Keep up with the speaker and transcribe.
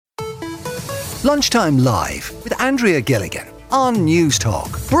Lunchtime Live with Andrea Gilligan on News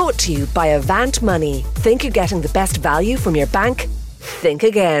Talk. Brought to you by Avant Money. Think you're getting the best value from your bank? Think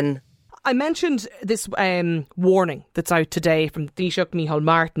again. I mentioned this warning that's out today from Taoiseach Micheál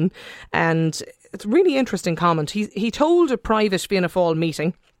Martin, and it's a really interesting comment. He told a private Fianna Fáil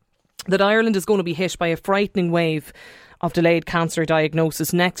meeting that Ireland is going to be hit by a frightening wave of delayed cancer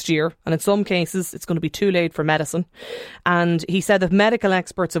diagnosis next year, and in some cases it's going to be too late for medicine. And he said that medical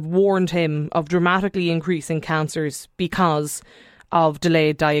experts have warned him of dramatically increasing cancers because of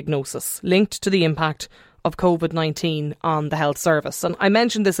delayed diagnosis linked to the impact of COVID-19 on the health service. And I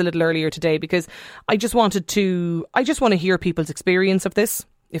mentioned this a little earlier today because I just want to hear people's experience of this.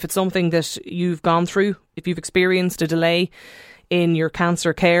 If it's something that you've gone through, if you've experienced a delay in your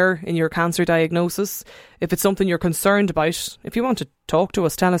cancer care, in your cancer diagnosis, if it's something you're concerned about, if you want to talk to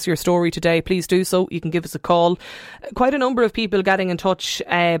us, tell us your story today, please do so. You can give us a call. Quite a number of people getting in touch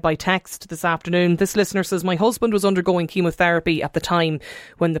by text this afternoon. This listener says, my husband was undergoing chemotherapy at the time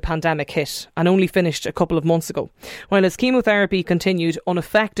when the pandemic hit and only finished a couple of months ago. While his chemotherapy continued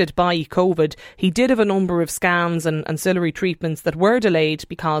unaffected by COVID, he did have a number of scans and ancillary treatments that were delayed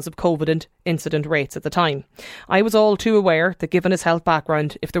because of COVID incident rates at the time. I was all too aware that given his health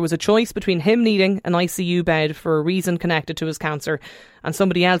background, if there was a choice between him needing an ICU bed for a reason connected to his cancer and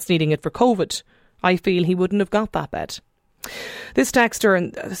somebody else needing it for COVID, I feel he wouldn't have got that bed. This texter,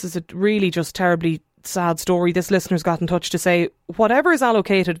 and this is a really just terribly sad story, this listener's got in touch to say, whatever is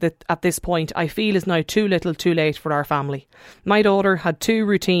allocated at this point, I feel is now too little too late for our family. My daughter had 2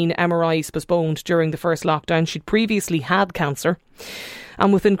 routine MRIs postponed during the first lockdown. She'd previously had cancer,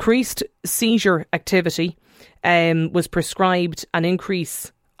 and with increased seizure activity was prescribed an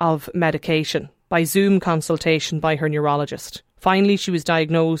increase of medication by Zoom consultation by her neurologist. Finally, she was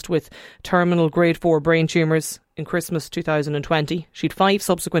diagnosed with terminal grade 4 brain tumours in Christmas 2020. She'd 5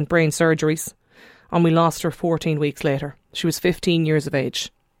 subsequent brain surgeries, and we lost her 14 weeks later. She was 15 years of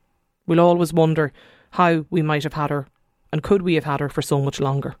age. We'll always wonder how we might have had her, and could we have had her for so much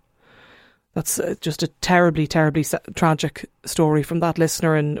longer. That's just a terribly, terribly tragic story from that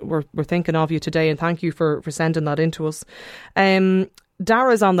listener, and we're thinking of you today, and thank you for sending that in to us.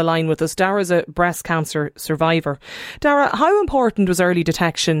 Dara's on the line with us. Dara's a breast cancer survivor. Dara, how important was early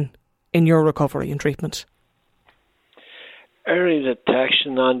detection in your recovery and treatment? Early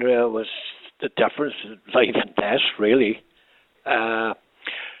detection, Andrea, was the difference in life and death, really. The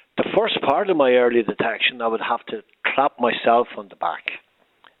first part of my early detection, I would have to clap myself on the back,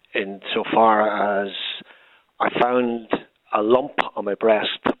 insofar as I found a lump on my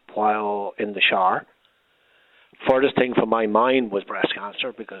breast while in the shower. Furthest thing from my mind was breast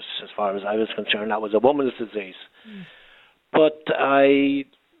cancer, because as far as I was concerned, that was a woman's disease. But I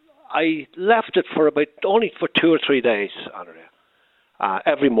left it for only 2 or 3 days, Andrea.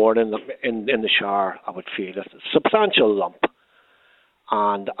 Every morning in the shower, I would feel a substantial lump.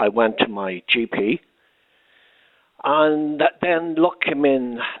 And I went to my GP. And then luck came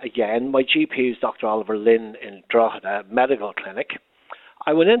in again. My GP is Dr. Oliver Lynn in Drogheda Medical Clinic.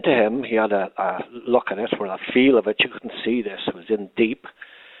 I went into him. He had a look at it, for a feel of it. You couldn't see this. It was in deep.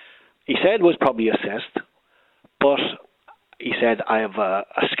 He said it was probably a cyst, but he said, I have a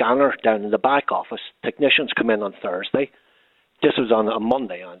scanner down in the back office. Technicians come in on Thursday. This was on a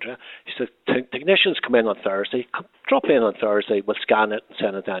Monday, Andrea. He said, technicians come in on Thursday. Drop in on Thursday. We'll scan it and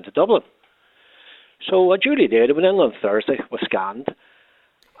send it down to Dublin. So I duly did. I went in on Thursday, was scanned.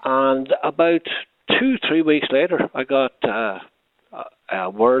 And about 2-3 weeks later, I got a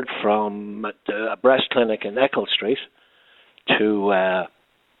word from a breast clinic in Eccles Street to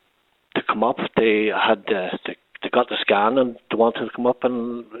come up. They had they got the scan and they wanted to come up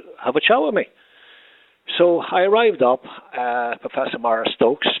and have a chat with me. So I arrived up. Professor Morris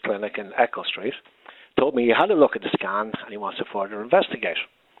Stokes' clinic in Eccles Street told me he had a look at the scan and he wants to further investigate.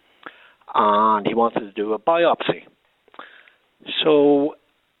 And he wanted to do a biopsy. So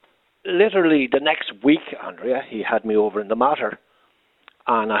literally the next week, Andrea, he had me over in the Mater,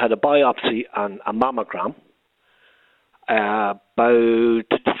 and I had a biopsy and a mammogram. About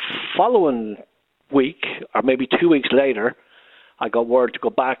the following week, or maybe 2 weeks later, I got word to go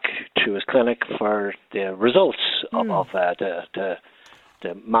back to his clinic for the results of the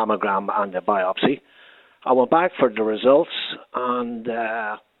mammogram and the biopsy. I went back for the results, and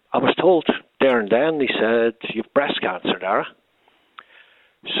I was told there and then, he said, you've breast cancer, Dara.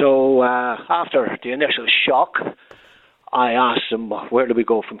 So after the initial shock, I asked him, where do we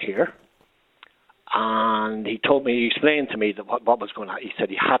go from here? And he explained to me that what was going on. He said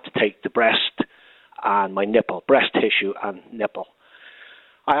he had to take the breast and my nipple, breast tissue and nipple.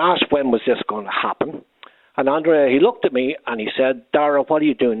 I asked when was this going to happen. And Andrea, he looked at me and he said, Dara, what are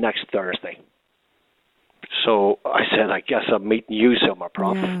you doing next Thursday? So I said, I guess I'm meeting you somewhere,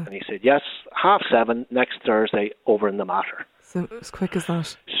 Prof. Yeah. And he said, yes, 7:30 next Thursday over in the Mater. So as quick as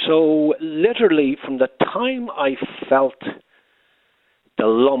that. So literally from the time I felt the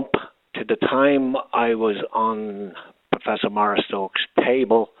lump to the time I was on Professor Maurice Stokes'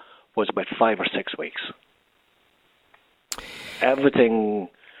 table was about 5 or 6 weeks. Everything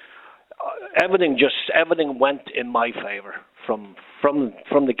went in my favour from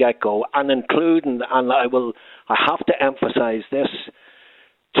the get-go, and including, and I have to emphasise this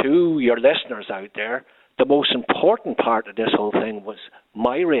to your listeners out there, the most important part of this whole thing was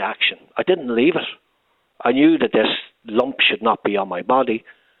my reaction. I didn't leave it. I knew that this lump should not be on my body,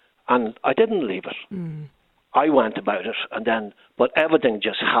 and I didn't leave it. I went about it, but everything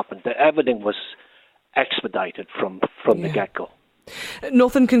just happened. Everything was expedited from the get-go.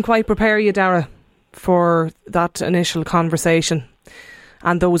 Nothing can quite prepare you, Darragh, for that initial conversation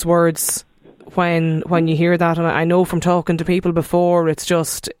and those words when you hear that. And I know from talking to people before, it's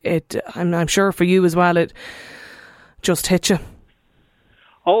just I'm sure for you as well, it just hit you.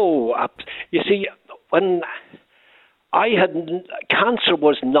 Oh, you see, when I had cancer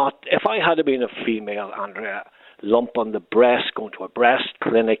was not. If I had been a female, Andrea, lump on the breast, going to a breast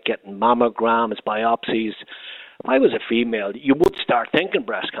clinic, getting mammograms, biopsies. If I was a female, you would start thinking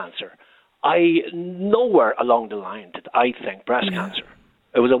breast cancer. Nowhere along the line did I think breast cancer.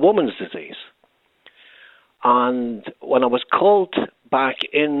 It was a woman's disease. And when I was called back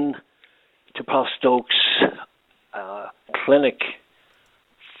in to Prof. Stokes' clinic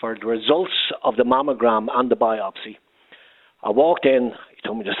for the results of the mammogram and the biopsy, I walked in, he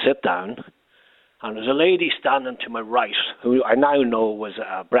told me to sit down, and there's a lady standing to my right who I now know was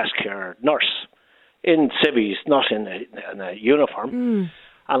a breast care nurse in civvies, not in a uniform.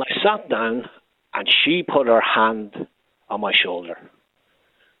 And I sat down, and she put her hand on my shoulder.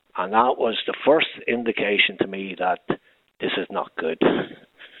 And that was the first indication to me that this is not good.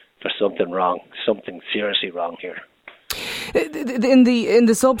 There's something wrong, something seriously wrong here. In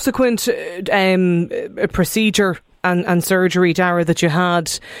the subsequent procedure and surgery, Darragh, that you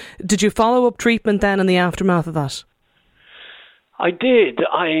had, did you follow up treatment then in the aftermath of that? I did.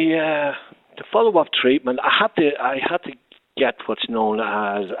 The follow up treatment, I had to get what's known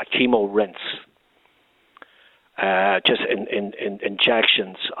as a chemo rinse, just in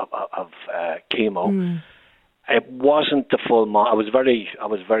injections of chemo. It wasn't the full amount. I was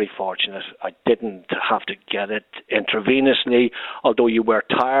very fortunate. I didn't have to get it intravenously. Although you were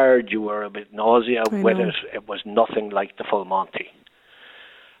tired, you were a bit nausea with it. It was nothing like the full Monty.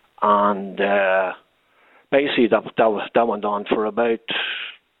 And basically, that went on for about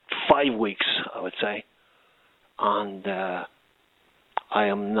 5 weeks, I would say. And I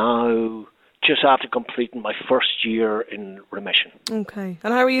am now just after completing my first year in remission. Okay.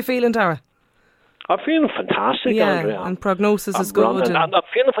 And how are you feeling, Darragh? I'm feeling fantastic, Andrea. And prognosis is good. I'm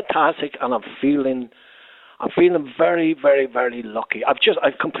feeling fantastic, and I'm feeling very, very, very lucky.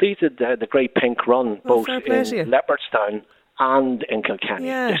 I've completed the Great Pink Run both in Leopardstown and in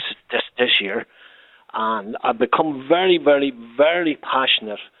Kilkenny this year, and I've become very, very, very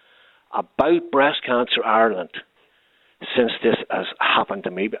passionate about Breast Cancer Ireland since this has happened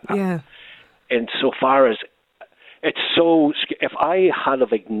to me. Insofar as it's so, if I had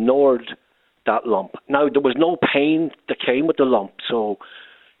have ignored that lump, now there was no pain that came with the lump, so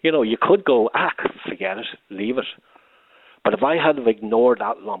you could go, forget it, leave it. But if I had have ignored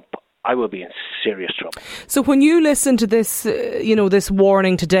that lump, I would be in serious trouble. So when you listen to this, this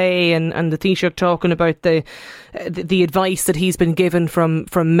warning today, and the Taoiseach talking about the advice that he's been given from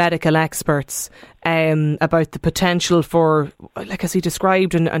medical experts about the potential for, like as he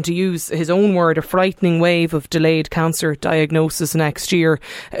described, and to use his own word, a frightening wave of delayed cancer diagnosis next year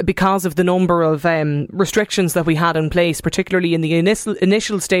because of the number of restrictions that we had in place, particularly in the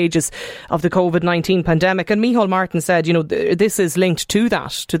initial stages of the COVID-19 pandemic. And Micheál Martin said, this is linked to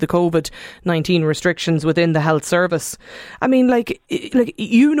that, to the COVID-19 restrictions within the health service. I mean, like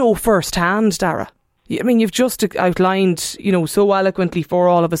firsthand, Darragh. I mean, you've just outlined, so eloquently for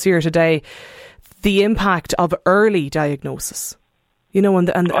all of us here today, the impact of early diagnosis, and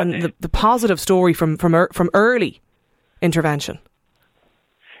the positive story from early intervention.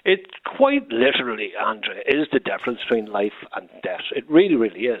 It quite literally, Andrea, is the difference between life and death. It really,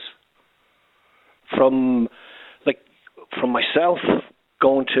 really is. From myself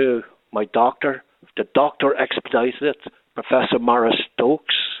going to my doctor, the doctor expedited it. Professor Maurice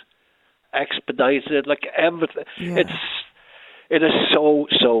Stokes expedited it. Like everything, it is so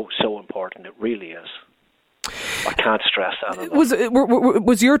important. It really is. I can't stress that enough.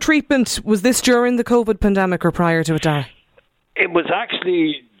 Was your treatment, was this during the COVID pandemic or prior to it, Darragh? It was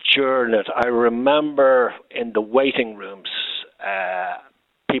actually during it, I remember in the waiting rooms,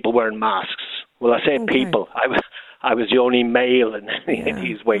 people wearing masks. Well, I say people. I was the only male in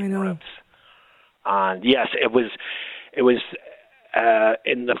these waiting rooms. And yes, it was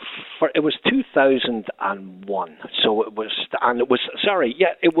 2001. So it was,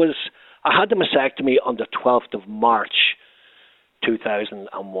 I had the mastectomy on the 12th of March,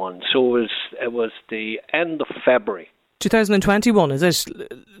 2001. So it was the end of February. 2021, is it?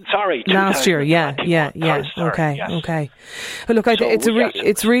 Sorry, last year. Yeah. Sorry, Okay. Well, look,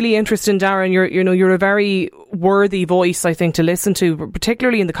 it's really interesting, Darren. You're a very worthy voice, I think, to listen to,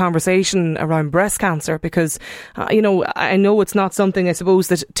 particularly in the conversation around breast cancer, because I know it's not something, I suppose,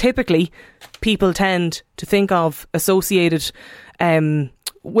 that typically people tend to think of associated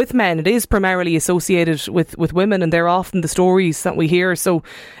with men. It is primarily associated with women, and they're often the stories that we hear. So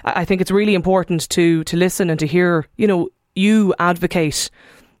I think it's really important to listen and to hear, you advocate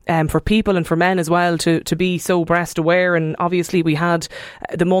for people and for men as well to be so breast aware. And obviously we had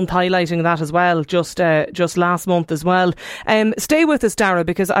the month highlighting that as well, just last month as well. Stay with us, Dara,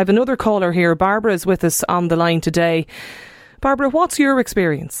 because I have another caller here. Barbara is with us on the line today. Barbara, what's your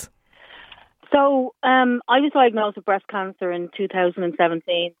experience? So I was diagnosed with breast cancer in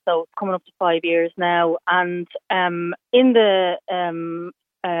 2017, so it's coming up to 5 years now. And I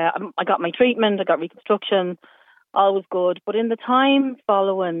got my treatment, I got reconstruction, all was good. But in the time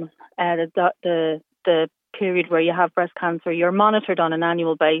following the period where you have breast cancer, you're monitored on an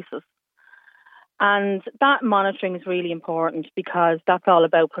annual basis. And that monitoring is really important because that's all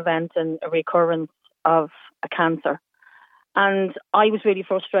about preventing a recurrence of a cancer. And I was really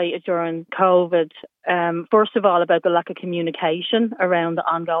frustrated during COVID, first of all, about the lack of communication around the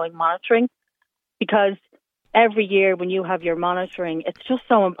ongoing monitoring, because every year when you have your monitoring, it's just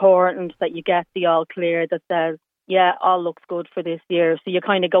so important that you get the all clear that says, yeah, all looks good for this year. So you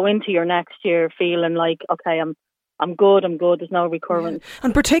kind of go into your next year feeling like, okay, I'm good, there's no recurrence. Yeah.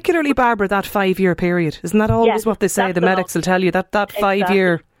 And particularly, Barbara, that 5 year period, isn't that always what they say? The medics will tell you that 5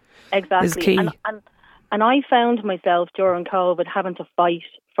 year is key. And I found myself during COVID having to fight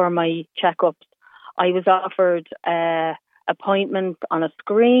for my checkups. I was offered appointments on a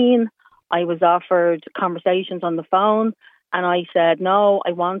screen. I was offered conversations on the phone. And I said, no,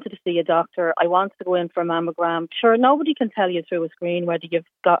 I wanted to see a doctor. I wanted to go in for a mammogram. Sure, nobody can tell you through a screen whether you've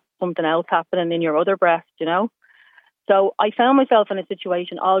got something else happening in your other breast, So I found myself in a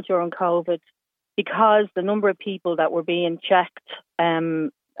situation all during COVID because the number of people that were being checked,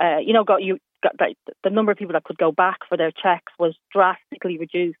 the number of people that could go back for their checks was drastically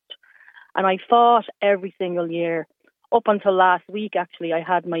reduced. And I fought every single year. Up until last week, actually, I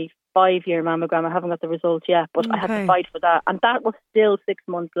had my 5 year mammogram. I haven't got the results yet, but I had to fight for that. And that was still 6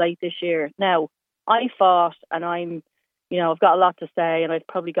 months late this year. Now, I fought, and I've got a lot to say, and I've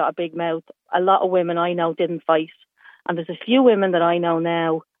probably got a big mouth. A lot of women I know didn't fight. And there's a few women that I know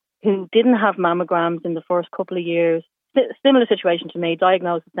now who didn't have mammograms in the first couple of years. Similar situation to me,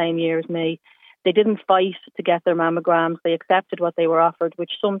 diagnosed the same year as me. They didn't fight to get their mammograms. They accepted what they were offered,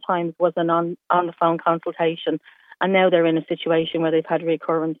 which sometimes was an on-the-phone consultation. And now they're in a situation where they've had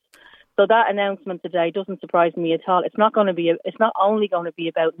recurrence. So that announcement today doesn't surprise me at all. It's not only going to be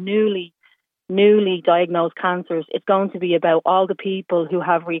about newly diagnosed cancers. It's going to be about all the people who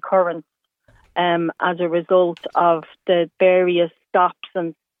have recurrence as a result of the various stops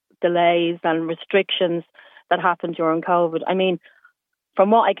and delays and restrictions that happened during COVID. I mean,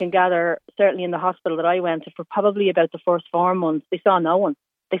 from what I can gather, certainly in the hospital that I went to, for probably about the first 4 months, they saw no one.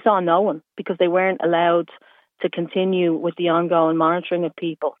 They saw no one because they weren't allowed to continue with the ongoing monitoring of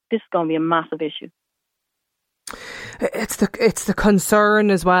people. This is going to be a massive issue. It's the concern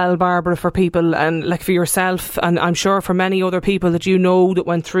as well, Barbara, for people, and like for yourself, and I'm sure for many other people that that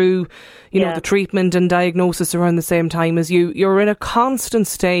went through, the treatment and diagnosis around the same time as you. You're in a constant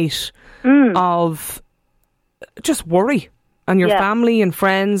state of just worry, and your family and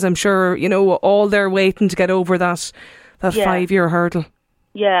friends, I'm sure, all they're waiting to get over that 5 year hurdle.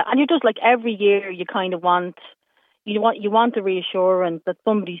 Yeah, and you're just like every year you kind of want the reassurance that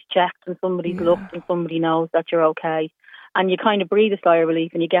somebody's checked and somebody's looked and somebody knows that you're okay. And you kind of breathe a sigh of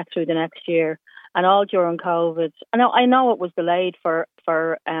relief and you get through the next year. And all during COVID, I know it was delayed for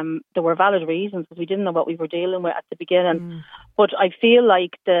there were valid reasons because we didn't know what we were dealing with at the beginning. But I feel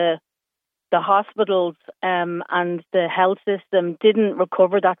like the hospitals and the health system didn't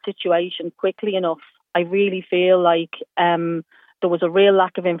recover that situation quickly enough. I really feel like there was a real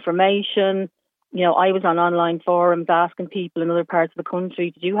lack of information. I was on online forums asking people in other parts of the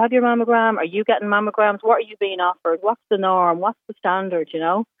country, did you have your mammogram? Are you getting mammograms? What are you being offered? What's the norm? What's the standard,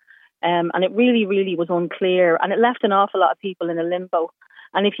 And it really, really was unclear. And it left an awful lot of people in a limbo.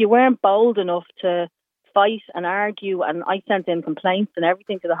 And if you weren't bold enough to fight and argue, and I sent in complaints and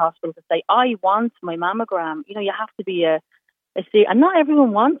everything to the hospital to say, I want my mammogram, you have to be and not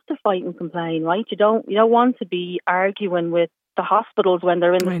everyone wants to fight and complain, right? You don't want to be arguing with the hospitals when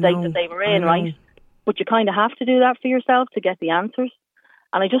they're in the state that they were in, right? But you kind of have to do that for yourself to get the answers.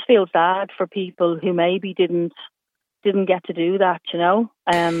 And I just feel sad for people who maybe didn't get to do that,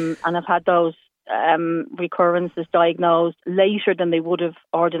 and have had those recurrences diagnosed later than they would have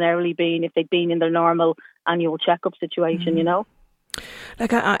ordinarily been if they'd been in their normal annual checkup situation,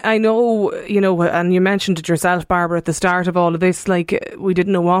 Like, I know, and you mentioned it yourself, Barbara, at the start of all of this, like, we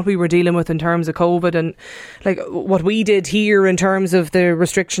didn't know what we were dealing with in terms of COVID, and like what we did here in terms of the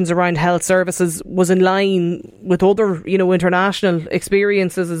restrictions around health services was in line with other, international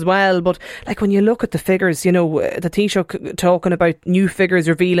experiences as well. But like, when you look at the figures, the Taoiseach talking about new figures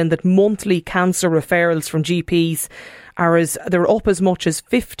revealing that monthly cancer referrals from GPs they're up as much as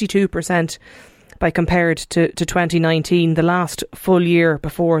 52%. By compared to 2019, the last full year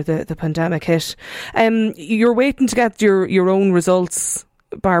before the pandemic hit. You're waiting to get your own results,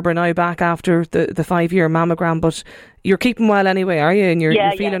 Barbara, now back after the 5-year mammogram, but you're keeping well anyway, are you? And you're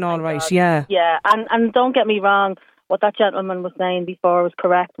feeling all right, yeah. Yeah, and don't get me wrong, what that gentleman was saying before was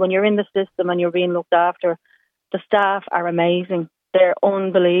correct. When you're in the system and you're being looked after, the staff are amazing. They're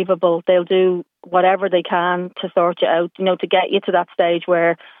unbelievable. They'll do whatever they can to sort you out, to get you to that stage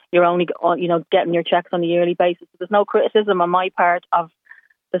where you're only, getting your checks on a yearly basis. There's no criticism on my part of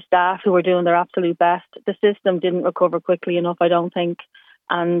the staff who are doing their absolute best. The system didn't recover quickly enough, I don't think.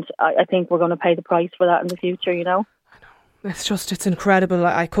 And I think we're going to pay the price for that in the future, It's incredible.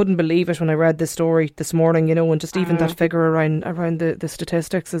 I couldn't believe it when I read this story this morning, and just even that figure around the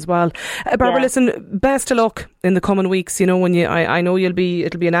statistics as well. Barbara, listen, best of luck in the coming weeks. When I know it'll be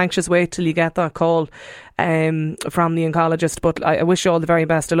an anxious wait till you get that call from the oncologist, but I wish you all the very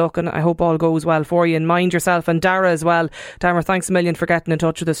best of luck, and I hope all goes well for you. And mind yourself, and Dara as well. Dara, thanks a million for getting in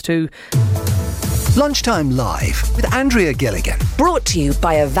touch with us too. Lunchtime Live with Andrea Gilligan. Brought to you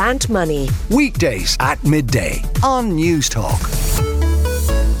by Avant Money. Weekdays at midday on News Talk.